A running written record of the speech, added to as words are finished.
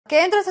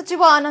ಕೇಂದ್ರ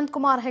ಸಚಿವ ಅನಂತ್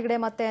ಕುಮಾರ್ ಹೆಗಡೆ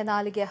ಮತ್ತೆ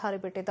ನಾಲಿಗೆ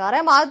ಹರಿಬಿಟ್ಟಿದ್ದಾರೆ.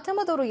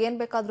 ಮಾಧ್ಯಮದವರು ಏನ್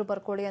ಬೇಕಾದ್ರೂ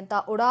ಬರ್ಕೊಳ್ಳಿ ಅಂತ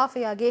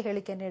ಉಡಾಫೆಯಾಗಿ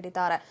ಹೇಳಿಕೆ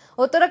ನೀಡಿದ್ದಾರೆ.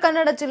 ಉತ್ತರ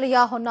ಕನ್ನಡ ಜಿಲ್ಲೆಯ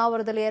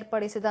ಹೊನ್ನಾವರದಲ್ಲಿ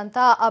ಏರ್ಪಡಿಸಿದಂತ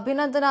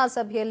ಅಭಿನಂದನಾ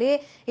ಸಭೆಯಲ್ಲಿ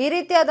ಈ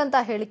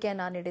ರೀತಿಯಾದಂತಹ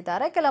ಹೇಳಿಕೆಯನ್ನ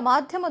ನೀಡಿದ್ದಾರೆ. ಕೆಲ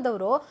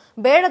ಮಾಧ್ಯಮದವರು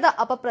ಬೇಡದ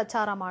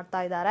ಅಪಪ್ರಚಾರ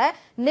ಮಾಡ್ತಾ ಇದ್ದಾರೆ.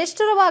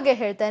 ನಿಷ್ಠುರವಾಗಿ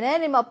ಹೇಳ್ತೇನೆ,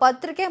 ನಿಮ್ಮ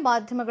ಪತ್ರಿಕೆ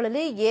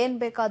ಮಾಧ್ಯಮಗಳಲ್ಲಿ ಏನ್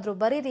ಬೇಕಾದ್ರೂ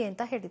ಬರೀರಿ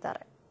ಅಂತ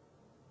ಹೇಳಿದ್ದಾರೆ.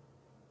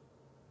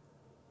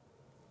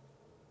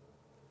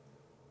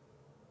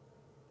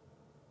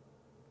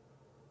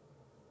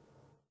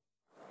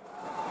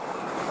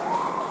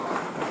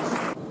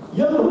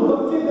 ಎಲ್ಲರೂ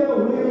ಭಕ್ತಿಯಿಂದ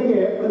ಹುಡುಗರಿಗೆ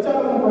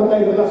ಪ್ರಚಾರವನ್ನು ಕೊಡ್ತಾ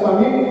ಇದ್ರಲ್ಲ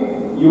ಸ್ವಾಮಿ,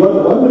 ಇವತ್ತು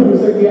ಒಂದು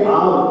ದಿವಸಕ್ಕೆ ಆ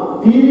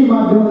ಟಿವಿ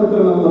ಮಾಧ್ಯಮದ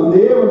ಹತ್ರ ನಮ್ಮ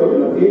ಒಂದೇ ಒಂದು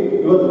ವಿನಂತಿ,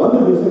 ಇವತ್ತು ಒಂದು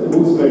ದಿವಸಕ್ಕೆ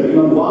ಮುಗಿಸ್ಬೇಡಿ,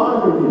 ಇನ್ನೊಂದು ವಾರ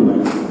ಕಂಟಿನ್ಯೂ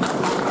ಮಾಡಿ.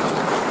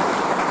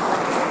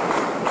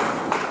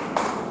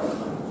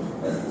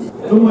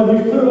 ತುಂಬಾ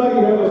ನಿಷ್ಠುರವಾಗಿ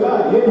ಹೇಳ್ಬೇಕಾ,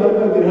 ಏನ್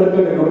ಹರ್ಕಂತೀರಿ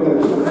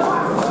ನೋಡ್ಕೊಂತೀರಿ.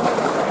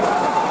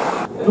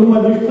 ತುಂಬಾ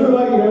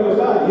ನಿಷ್ಠುರವಾಗಿ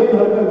ಹೇಳ್ಬೇಕಾ, ಏನ್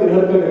ಹರ್ಕಂತೀರಿ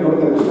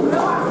ನೋಡ್ಕೊಂತೀರಿ.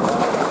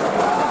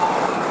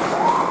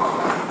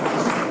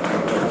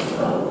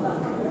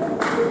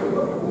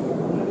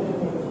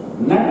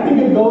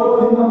 ನಟ್ಟಿಗೆ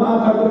ಗೌರವದಿಂದ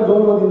ಮಾತಾಡಿದ್ರೆ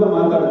ಗೌರವದಿಂದ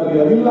ಮಾತಾಡ್ತೀವಿ,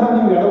 ಅದಿಲ್ಲ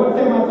ನೀವು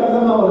ಎಡವಟ್ಟೆ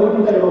ಮಾತಾಡಿದ್ರೆ ನಾವು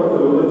ಅದಕ್ಕಿಂತ ಎಡವಟ್ಟೆ.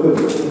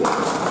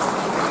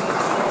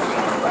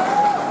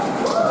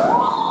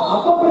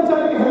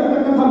 ಅಪಪ್ರಚಾರಕ್ಕೆ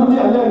ಹೇಳ್ತಕ್ಕಂಥ ಮಂದಿ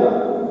ಅಲ್ಲೇ ಇಲ್ಲ.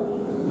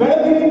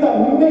 ಬೆಳಗ್ಗಿನಿಂದ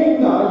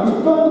ನಿನ್ನೆಯಿಂದ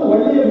ಇಷ್ಟೊಂದು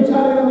ಒಳ್ಳೆಯ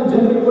ವಿಚಾರಗಳನ್ನು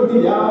ಜನರಿಗೆ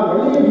ಕೊಟ್ಟಿದ್ಯಾ,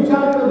 ಒಳ್ಳೆಯ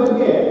ವಿಚಾರಗಳ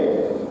ಬಗ್ಗೆ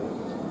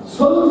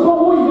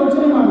ಸ್ವಲ್ಪವೂ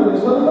ಯೋಚನೆ ಮಾಡಿದ್ರೆ,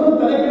 ಸ್ವಲ್ಪವೂ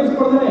ತಲೆ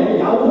ಕೆಡಿಸ್ಕೊಳ್ದೇನೆ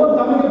ಯಾವುದೋ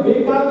ತಮಗೆ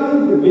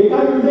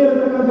ಬೇಕಾಗಿಲ್ಲದೆ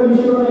ಇರತಕ್ಕಂಥ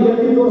ವಿಷಯವನ್ನು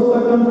ಎತ್ತಿ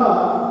ತೋರಿಸ್ತಕ್ಕಂಥ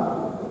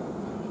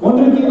ಒಂದು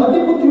ರೀತಿ ಅತಿ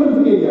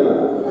ಬುದ್ಧಿವಂತಿಕೆ ಇದೆಯಲ್ಲ,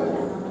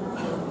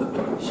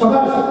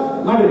 ಶಬಾಷ್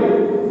ಮಾಡ್ರಿ.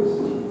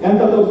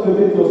 ಎಂತ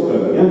ತೋರಿಸ್ತಾರೆ,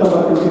 ಎಂತ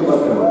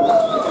ಬರ್ತಾರೆ.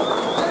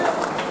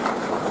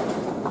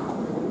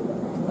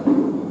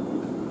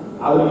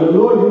 ಆದ್ರೆ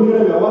ಎಲ್ಲೋ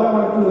ಹಿಂದ್ಗಡೆ ವ್ಯವಹಾರ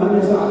ಮಾಡ್ಕೊಂಡು ನನ್ನ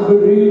ಹೆಸರು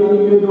ಆಗ್ಬಿಡ್ರಿ, ನಾನು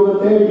ಇಲ್ಲಿ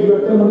ಹೋಗುತ್ತೆ, ಈ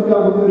ಹೊಟ್ಟೆ ಮಂತ್ರಿ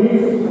ಆಗ್ಬಿಡ್ರಿ,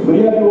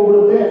 ಮರ್ಯಾದೆ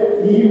ಹೋಗ್ಬಿಡುತ್ತೆ,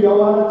 ಈ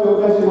ವ್ಯವಹಾರ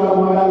ಚೌಕಾಸಿ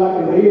ಮಾಡಲ್ಲ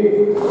ಕಣ್ರಿ.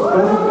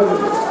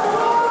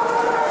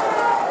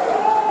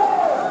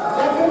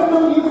 ಯಾಕಂದ್ರೆ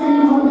ನಮ್ಗೆ ಈ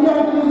ಮಂತ್ರಿ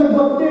ಆಗ್ತಿಲ್ಲ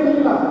ಗೊತ್ತೇ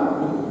ಇರಲಿಲ್ಲ,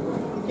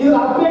 ಇದರ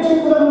ಅಪೇಕ್ಷೆ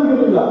ಕೂಡ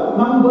ನಮಗಿರಲಿಲ್ಲ.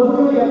 ನಮ್ಮ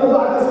ಬದುಕಲ್ಲಿ ಎಲ್ಲದೂ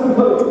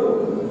ಆಕಸ್ಮಿಕವೇ,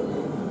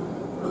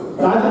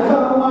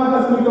 ರಾಜಕಾರಣವೂ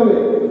ಆಕಸ್ಮಿಕವೇ,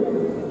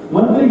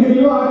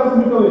 ಮಂತ್ರಿಗಿರಿಯೂ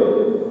ಆಕಸ್ಮಿಕವೇ.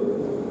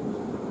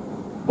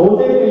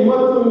 ಬಹುತೇಕ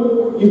ಇವತ್ತು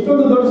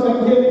ಇಷ್ಟೊಂದು ದೊಡ್ಡ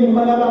ಸಂಖ್ಯೆಯಲ್ಲಿ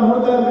ನಿಮ್ಮನ್ನೆಲ್ಲ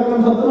ನೋಡ್ತಾ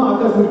ಇರತಕ್ಕಂಥದ್ದು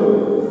ಆಕಸ್ಮಿಕವೇ.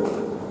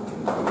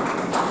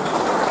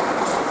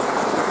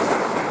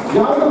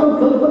 ಯಾವುದೋ ಒಂದು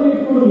ಕಲ್ಪನೆ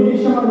ಇಟ್ಕೊಂಡು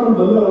ನಿರೀಕ್ಷೆ ಮಾಡ್ಕೊಂಡು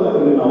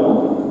ಬಂದವರಲ್ಲ ನಾವು.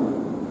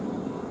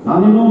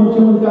 ನಾನೇನೋ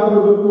ಮುಖ್ಯಮಂತ್ರಿ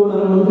ಆಗಬೇಕು,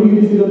 ನನ್ನ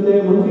ಮಂತ್ರಿಗಿರಿ ಸಿಗುತ್ತೆ,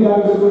 ಮಂತ್ರಿ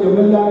ಆಗಬೇಕು,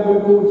 MLA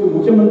ಆಗಬೇಕು,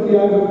 ಮುಖ್ಯಮಂತ್ರಿ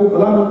ಆಗಬೇಕು,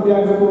 ಪ್ರಧಾನಮಂತ್ರಿ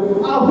ಆಗಬೇಕು,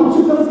 ಆ ಹುಚ್ಚು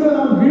ಕನಸುಗಳು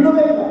ನಾವು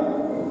ಬೀಳೋದೇ ಇಲ್ಲ.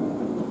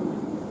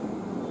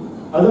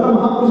 ಅದರ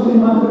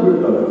ಮಹಾಪುರುಷರಿಗೆ ಮಾತ್ರ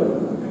ಬೀಳ್ತವೆ.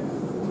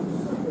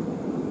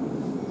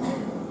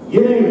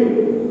 ಏನೇ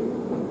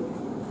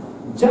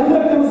ಜನರ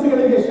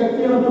ಕನಸುಗಳಿಗೆ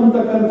ಶಕ್ತಿಯನ್ನು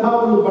ತುಂಬತಕ್ಕಂಥ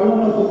ಒಂದು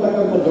ಬಣ್ಣವನ್ನು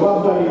ತುಂಬತಕ್ಕಂಥ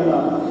ಜವಾಬ್ದಾರಿಯನ್ನ,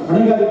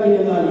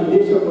 ಹೊಣೆಗಾರಿಕೆಯನ್ನ ಈ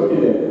ದೇಶ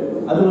ಕೊಟ್ಟಿದೆ.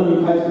 ಅದನ್ನು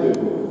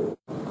ನಿಭಾಯಿಸಬೇಕು.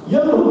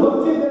 ಎಲ್ಲರೂ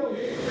ಬರ್ತಿದ್ದೆ.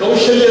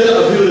 ಕೌಶಲ್ಯದ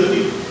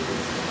ಅಭಿವೃದ್ಧಿ.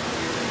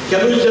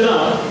 ಕೆಲವು ಜನ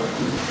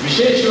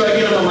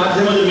ವಿಶೇಷವಾಗಿ ನಮ್ಮ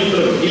ಮಾಧ್ಯಮದ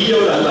ಮಿತ್ರರು,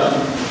 ಇಲ್ಲಿಯವರಲ್ಲ,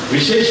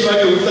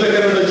 ವಿಶೇಷವಾಗಿ ಉತ್ತರ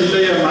ಕನ್ನಡ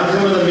ಜಿಲ್ಲೆಯ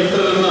ಮಾಧ್ಯಮದ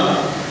ಮಿತ್ರರನ್ನ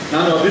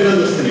ನಾನು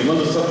ಅಭಿನಂದಿಸ್ತೀನಿ.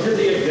 ಒಂದು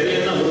ಸಭ್ಯತೆಯ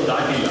ಗೆರೆಯನ್ನ ಅವರು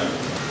ದಾಟಿಲ್ಲ,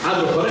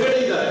 ಆದ್ರೂ ಹೊರಗಡೆ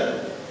ಇದ್ದಾರೆ,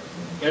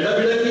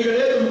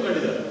 ಎಡಬಿಡಕಿಗಳೇ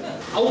ತುಂಬಿಕೊಂಡಿದ್ದಾರೆ.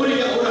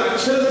 ಅವರಿಗೆ ಅವರ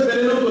ಅಕ್ಷರದ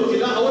ಬೆಲೆನೂ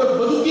ಗೊತ್ತಿಲ್ಲ, ಅವರ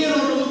ಬದುಕೇನು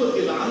ಅನ್ನೋದು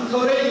ಗೊತ್ತಿಲ್ಲ.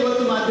 ಅಂಥವರೇ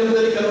ಇವತ್ತು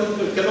ಮಾಧ್ಯಮದಲ್ಲಿ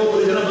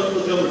ಕೆಲವೊಬ್ಬರು ಜನ ಬಂದು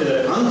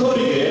ಕೂತ್ಕೊಂಡ್ಬಿಟ್ಟಿದ್ದಾರೆ.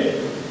 ಅಂಥವರಿಗೆ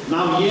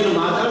ನಾವು ಏನು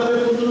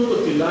ಮಾತಾಡಬೇಕು ಅಂತಲೂ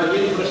ಗೊತ್ತಿಲ್ಲ,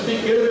 ಏನು ಪ್ರಶ್ನೆ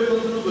ಕೇಳಬೇಕು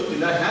ಅಂತಲೂ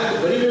ಗೊತ್ತಿಲ್ಲ, ಹೇಗೆ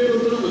ಬರಿಬೇಕು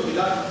ಅಂತಲೂ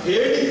ಗೊತ್ತಿಲ್ಲ,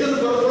 ಹೇಳಿದ್ದನ್ನು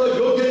ಬರ್ಕೊಳ್ಳೋ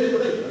ಯೋಗ್ಯತೆ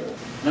ಕೂಡ ಇಲ್ಲ.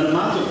 ನನ್ನ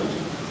ಮಾತು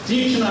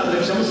ತೀಕ್ಷ್ಣ ಆದರೆ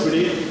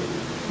ಕ್ಷಮಿಸ್ಬಿಡಿ,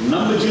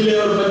 ನಮ್ಮ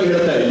ಜಿಲ್ಲೆಯವರ ಬಗ್ಗೆ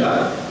ಹೇಳ್ತಾ ಇಲ್ಲ,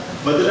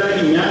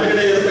 ಬದಲಾಗಿ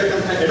ಮ್ಯಾಲಗಡೆ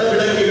ಇರತಕ್ಕಂಥ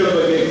ಎಡಬಿಡಂಗಿಗಳ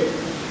ಬಗ್ಗೆ,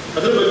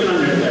 ಅದ್ರ ಬಗ್ಗೆ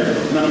ನಾನು ಹೇಳ್ತಾ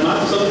ಇದ್ದೇನೆ. ನನ್ನ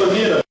ಮಾತು ಸ್ವಲ್ಪ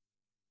ನೇರ.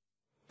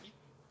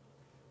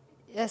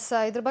 ಎಸ್,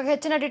 ಇದ್ರ ಬಗ್ಗೆ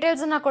ಹೆಚ್ಚಿನ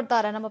ಡೀಟೇಲ್ಸ್ ಅನ್ನ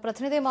ಕೊಡ್ತಾರೆ ನಮ್ಮ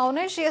ಪ್ರತಿನಿಧಿ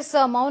ಮೌನೇಶ್. ಎಸ್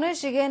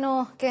ಮೌನೇಶ್, ಈಗೇನು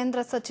ಕೇಂದ್ರ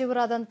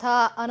ಸಚಿವರಾದಂತಹ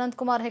ಅನಂತ್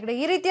ಕುಮಾರ್ ಹೆಗಡೆ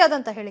ಈ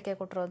ರೀತಿಯಾದಂತಹ ಹೇಳಿಕೆ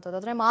ಕೊಟ್ಟಿರುವಂತದ್ದು,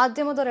 ಅಂದ್ರೆ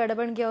ಮಾಧ್ಯಮದವರು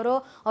ಎಡಬಣಿಗೆ ಅವರು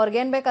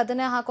ಅವ್ರಿಗೇನ್ ಬೇಕು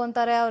ಅದನ್ನೇ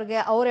ಹಾಕೊಂತಾರೆ,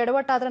 ಅವ್ರ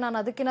ಎಡವಟ್ಟಾದ್ರೆ ನಾನು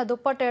ಅದಕ್ಕಿಂತ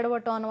ದುಪ್ಪಟ್ಟು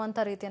ಎಡವಟ್ಟು ಅನ್ನುವಂತ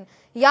ರೀತಿಯನ್ನು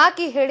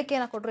ಯಾಕೆ ಈ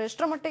ಹೇಳಿಕೆಯನ್ನ ಕೊಟ್ಟರು,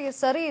 ಎಷ್ಟರ ಮಟ್ಟಿಗೆ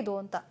ಸರಿ ಇದು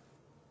ಅಂತ?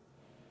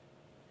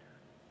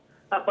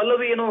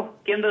 ಪಲ್ಲವಿ, ಏನು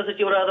ಕೇಂದ್ರ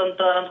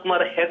ಸಚಿವರಾದಂತ ಅನಂತ್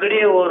ಕುಮಾರ್ ಹೆಗಡೆ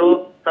ಅವರು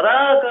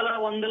ಸದಾಕಾಲ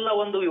ಒಂದಿಲ್ಲ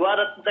ಒಂದು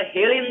ವಿವಾದಾತ್ಮಕ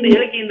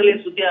ಹೇಳಿಕೆಯಿಂದಲೇ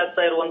ಸುದ್ದಿ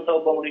ಆಗ್ತಾ ಇರುವಂತ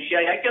ಒಬ್ಬ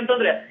ಮನುಷ್ಯ.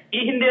 ಯಾಕೆಂತಂದ್ರೆ ಈ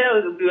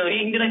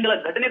ಹಿಂದಿನ ಕೆಲ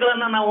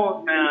ಘಟನೆಗಳನ್ನ ನಾವು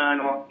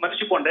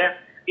ಮರೆಸಿಕೊಂಡ್ರೆ,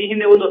 ಈ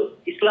ಹಿಂದೆ ಒಂದು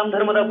ಇಸ್ಲಾಂ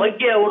ಧರ್ಮದ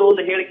ಬಗ್ಗೆ ಅವರು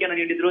ಒಂದು ಹೇಳಿಕೆಯನ್ನು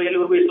ನೀಡಿದ್ರು.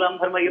 ಎಲ್ಲಿವರೆಗೂ ಇಸ್ಲಾಂ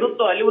ಧರ್ಮ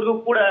ಇರುತ್ತೋ ಅಲ್ಲಿವರೆಗೂ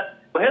ಕೂಡ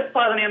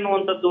ಭಯೋತ್ಪಾದನೆ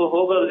ಅನ್ನುವಂಥದ್ದು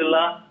ಹೋಗೋದಿಲ್ಲ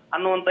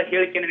ಅನ್ನುವಂತ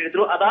ಹೇಳಿಕೆಯನ್ನು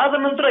ನೀಡಿದ್ರು. ಅದಾದ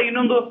ನಂತರ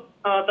ಇನ್ನೊಂದು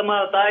ತಮ್ಮ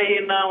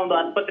ತಾಯಿಯನ್ನ ಒಂದು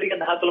ಆಸ್ಪತ್ರೆಗೆ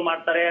ದಾಖಲು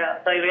ಮಾಡ್ತಾರೆ,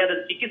 ಸರಿಯಾದ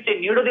ಚಿಕಿತ್ಸೆ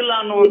ನೀಡೋದಿಲ್ಲ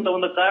ಅನ್ನುವಂತ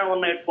ಒಂದು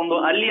ಕಾರಣವನ್ನ ಇಟ್ಕೊಂಡು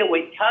ಅಲ್ಲಿಯ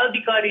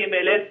ವೈದ್ಯಾಧಿಕಾರಿಯ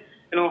ಮೇಲೆ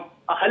ಏನು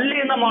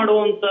ಹಲ್ಲೆಯನ್ನ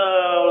ಮಾಡುವಂತ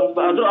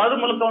ಅದ್ರ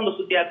ಮೂಲಕ ಒಂದು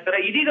ಸುದ್ದಿ ಆಗ್ತಾರೆ.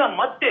 ಇದೀಗ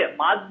ಮತ್ತೆ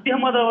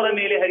ಮಾಧ್ಯಮದವರ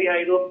ಮೇಲೆ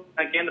ಹರಿಹಾಯ್ದು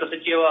ಕೇಂದ್ರ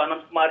ಸಚಿವ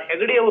ಅನಂತ್ ಕುಮಾರ್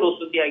ಹೆಗಡೆ ಅವರು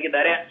ಸುದ್ದಿ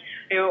ಆಗಿದ್ದಾರೆ.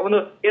 ಒಂದು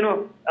ಏನು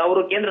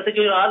ಅವರು ಕೇಂದ್ರ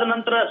ಸಚಿವರು ಆದ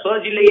ನಂತರ ಸ್ವ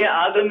ಜಿಲ್ಲೆಗೆ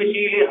ಆಗಮಿಸಿ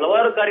ಇಲ್ಲಿ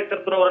ಹಲವಾರು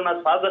ಕಾರ್ಯಕರ್ತರು ಅವರನ್ನ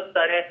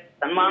ಸ್ವಾಗತಿಸ್ತಾರೆ,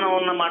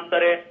 ಸನ್ಮಾನವನ್ನ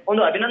ಮಾಡ್ತಾರೆ,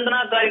 ಒಂದು ಅಭಿನಂದನಾ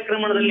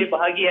ಕಾರ್ಯಕ್ರಮದಲ್ಲಿ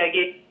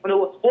ಭಾಗಿಯಾಗಿ ಒಂದು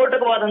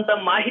ಸ್ಫೋಟಕವಾದಂತ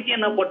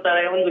ಮಾಹಿತಿಯನ್ನ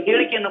ಕೊಡ್ತಾರೆ, ಒಂದು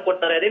ಹೇಳಿಕೆಯನ್ನ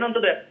ಕೊಡ್ತಾರೆ. ಅದೇನು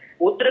ಅಂತಂದ್ರೆ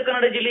ಉತ್ತರ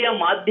ಕನ್ನಡ ಜಿಲ್ಲೆಯ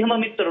ಮಾಧ್ಯಮ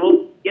ಮಿತ್ರರು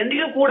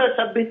ಎಂದಿಗೂ ಕೂಡ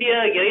ಸಭ್ಯತೆಯ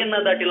ಗೆರೆಯನ್ನ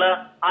ದಾಟಿಲ್ಲ.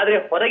 ಆದ್ರೆ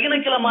ಹೊರಗಿನ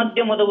ಕೆಲ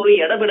ಮಾಧ್ಯಮದವರು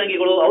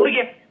ಎಡಬಿಡಂಗಿಗಳು,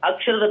 ಅವರಿಗೆ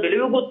ಅಕ್ಷರದ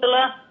ಬೆಲೆಯೂ ಗೊತ್ತಿಲ್ಲ,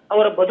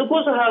 ಅವರ ಬದುಕು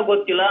ಸಹ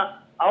ಗೊತ್ತಿಲ್ಲ.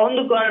 ಆ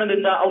ಒಂದು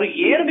ಕಾರಣದಿಂದ ಅವ್ರು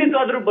ಏನ್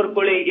ಬೇಕಾದ್ರೂ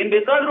ಬರ್ಕೊಳ್ಳಿ, ಏನ್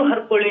ಬೇಕಾದ್ರೂ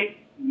ಹರ್ಕೊಳ್ಳಿ,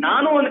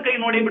 ನಾನು ಒಂದ್ ಕೈ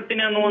ನೋಡಿ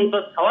ಬಿಡ್ತೀನಿ ಅನ್ನುವಂತ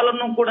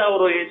ಸವಾಲನ್ನು ಕೂಡ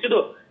ಅವರು ಎಸೆದು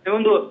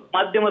ಒಂದು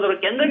ಮಾಧ್ಯಮದವರು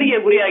ಕೆಂಗಣ್ಣಿಗೆ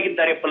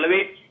ಗುರಿಯಾಗಿದ್ದಾರೆ ಪಲ್ಲವಿ.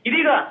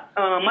 ಇದೀಗ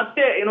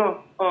ಮತ್ತೆ ಏನು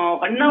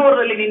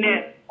ಹೊನ್ನಾವರದಲ್ಲಿ ನಿನ್ನೆ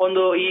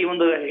ಈ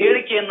ಒಂದು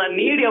ಹೇಳಿಕೆಯನ್ನ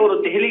ನೀಡಿ ಅವರು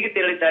ದೆಹಲಿಗೆ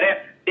ತೆರಳಿದ್ದಾರೆ.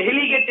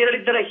 ದೆಹಲಿಗೆ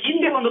ತೆರಳಿದ್ದರ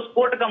ಹಿಂದೆ ಒಂದು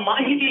ಸ್ಫೋಟಕ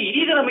ಮಾಹಿತಿ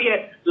ಈಗ ನಮಗೆ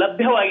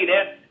ಲಭ್ಯವಾಗಿದೆ.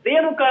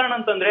 ಏನು ಕಾರಣ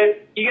ಅಂತಂದ್ರೆ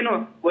ಈಗೇನು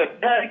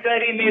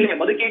ವೈದ್ಯಾಧಿಕಾರಿ ಮೇಲೆ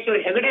ಮಧುಕೇಶ್ವರ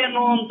ಹೆಗಡೆ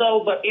ಅನ್ನುವಂತ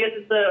ಒಬ್ಬ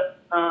KSS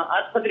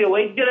ಆಸ್ಪತ್ರೆಯ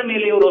ವೈದ್ಯರ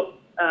ಮೇಲೆ ಇವರು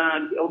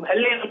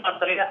ಹಲ್ಲೆಯನ್ನು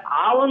ಮಾಡ್ತಾರೆ.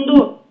 ಆ ಒಂದು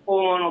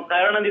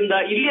ಕಾರಣದಿಂದ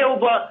ಇಲ್ಲಿಯ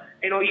ಒಬ್ಬ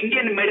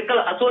ಇಂಡಿಯನ್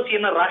ಮೆಡಿಕಲ್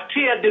ಅಸೋಸಿಯೇಷನ್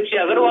ರಾಷ್ಟ್ರೀಯ ಅಧ್ಯಕ್ಷ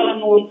ಅಗರ್ವಾಲ್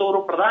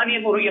ಅನ್ನುವಂತವರು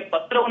ಪ್ರಧಾನಿಯವರಿಗೆ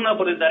ಪತ್ರವನ್ನ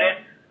ಬರೆದಿದ್ದಾರೆ.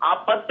 ಆ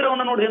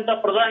ಪತ್ರವನ್ನು ನೋಡಿದಂತ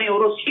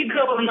ಪ್ರಧಾನಿಯವರು ಶೀಘ್ರ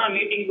ಅವರನ್ನ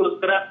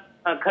ಮೀಟಿಂಗ್ಗೋಸ್ಕರ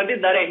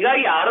ಕರೆದಿದ್ದಾರೆ.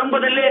 ಹೀಗಾಗಿ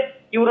ಆರಂಭದಲ್ಲೇ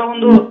ಇವರ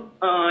ಒಂದು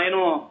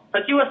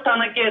ಸಚಿವ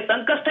ಸ್ಥಾನಕ್ಕೆ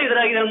ಸಂಕಷ್ಟ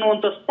ಎದುರಾಗಿದೆ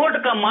ಅನ್ನುವಂತ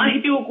ಸ್ಫೋಟಕ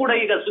ಮಾಹಿತಿಯೂ ಕೂಡ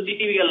ಈಗ ಸುದ್ದಿ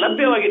ಟಿವಿಗೆ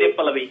ಲಭ್ಯವಾಗಿದೆ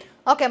ಪಲ್ಲವಿ.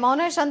 ಓಕೆ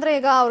ಮೌನೇಶ್, ಅಂದ್ರೆ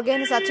ಈಗ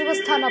ಅವ್ರಿಗೇನು ಸಚಿವ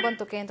ಸ್ಥಾನ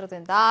ಬಂತು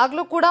ಕೇಂದ್ರದಿಂದ,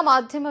 ಆಗ್ಲೂ ಕೂಡ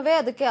ಮಾಧ್ಯಮವೇ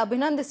ಅದಕ್ಕೆ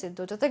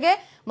ಅಭಿನಂದಿಸಿದ್ದು, ಜೊತೆಗೆ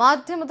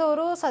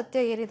ಮಾಧ್ಯಮದವರು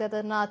ಸತ್ಯ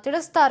ಏರಿದದನ್ನ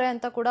ತಿಳಿಸ್ತಾರೆ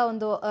ಅಂತ ಕೂಡ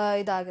ಒಂದು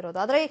ಇದಾಗಿರೋದು.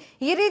 ಆದ್ರೆ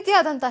ಈ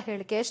ರೀತಿಯಾದಂತ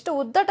ಹೇಳಿಕೆ ಎಷ್ಟು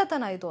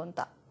ಉದ್ದಟತನ ಇದು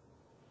ಅಂತ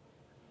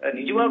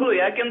ನಿಜವಾಗ್ಲೂ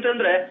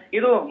ಯಾಕೆಂತಂದ್ರೆ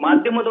ಇದು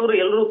ಮಾಧ್ಯಮದವರು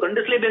ಎಲ್ಲರೂ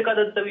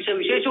ಖಂಡಿಸಲೇಬೇಕಾದಂತ ವಿಷಯ.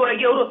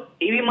 ವಿಶೇಷವಾಗಿ ಅವರು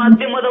ಟಿವಿ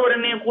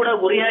ಮಾಧ್ಯಮದವರನ್ನೇ ಕೂಡ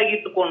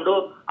ಗುರಿಯಾಗಿಟ್ಟುಕೊಂಡು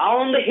ಆ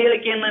ಒಂದು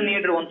ಹೇಳಿಕೆಯನ್ನ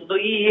ನೀಡಿರುವಂತದ್ದು.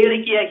 ಈ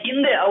ಹೇಳಿಕೆಯ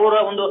ಹಿಂದೆ ಅವರ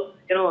ಒಂದು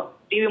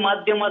ಟಿವಿ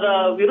ಮಾಧ್ಯಮದ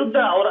ವಿರುದ್ಧ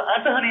ಅವರ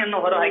ಅಸಹನೆಯನ್ನು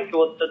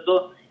ಹೊರಹಾಕಿರುವಂತದ್ದು.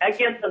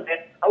 ಯಾಕೆ ಅಂತಂದ್ರೆ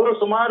ಅವರು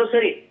ಸುಮಾರು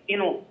ಸರಿ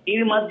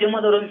ಟಿವಿ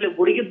ಮಾಧ್ಯಮದವರ ಮೇಲೆ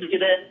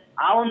ಗುಡುಗಿದ್ದಿದೆ.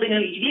 ಆ ಒಂದು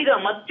ಇದೀಗ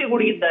ಮತ್ತೆ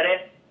ಗುಡುಗಿದ್ದಾರೆ.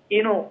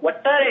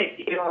 ಒಟ್ಟಾರೆ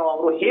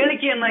ಅವರು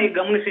ಹೇಳಿಕೆಯನ್ನ ಈಗ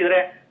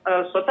ಗಮನಿಸಿದ್ರೆ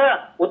ಸ್ವತಃ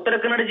ಉತ್ತರ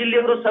ಕನ್ನಡ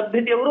ಜಿಲ್ಲೆಯವರು,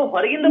 ಸಭ್ಯತೆಯವರು,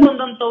 ಹೊರಗಿಂದ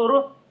ಬಂದಂತವರು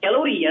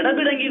ಕೆಲವರು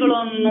ಎಡಬಿಡಂಗಿಗಳು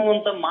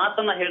ಅನ್ನುವಂತ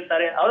ಮಾತನ್ನ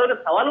ಹೇಳ್ತಾರೆ. ಅವ್ರಿಗೆ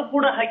ಸವಾಲು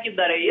ಕೂಡ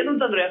ಹಾಕಿದ್ದಾರೆ.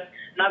 ಏನಂತಂದ್ರೆ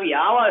ನಾವ್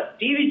ಯಾವ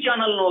ಟಿವಿ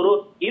ಚಾನೆಲ್ನವರು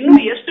ಇನ್ನು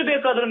ಎಷ್ಟು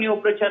ಬೇಕಾದ್ರೂ ನೀವು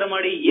ಪ್ರಚಾರ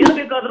ಮಾಡಿ, ಏನ್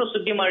ಬೇಕಾದ್ರೂ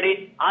ಸುದ್ದಿ ಮಾಡಿ,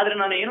 ಆದ್ರೆ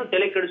ನಾನು ಏನು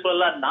ತಲೆ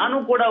ಕೆಡಿಸೋಲ್ಲ, ನಾನು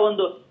ಕೂಡ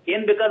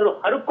ಏನ್ ಬೇಕಾದ್ರೂ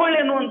ಹರ್ಕೊಳ್ಳಿ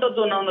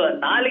ಅನ್ನುವಂಥದ್ದು ನಾವು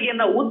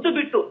ನಾಲಿಗೆಯನ್ನ ಉದ್ದು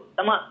ಬಿಟ್ಟು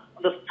ತಮ್ಮ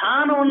ಒಂದು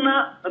ಸ್ಥಾನವನ್ನ,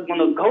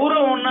 ಒಂದು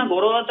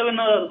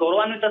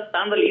ಗೌರವಾನ್ವಿತ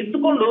ಸ್ಥಾನದಲ್ಲಿ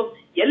ಇದ್ದುಕೊಂಡು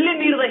ಎಲ್ಲಿ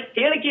ಮೀರಿದ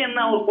ಹೇಳಿಕೆಯನ್ನ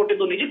ಅವ್ರು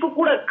ಕೊಟ್ಟಿದ್ದು ನಿಜಕ್ಕೂ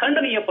ಕೂಡ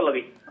ಖಂಡನೀಯ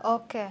ಪಲ್ಲವಿ.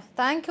 ಓಕೆ,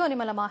 ಥ್ಯಾಂಕ್ ಯು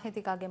ನಿಮ್ಮೆಲ್ಲ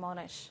ಮಾಹಿತಿಗಾಗಿ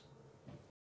ಮೌನೇಶ್.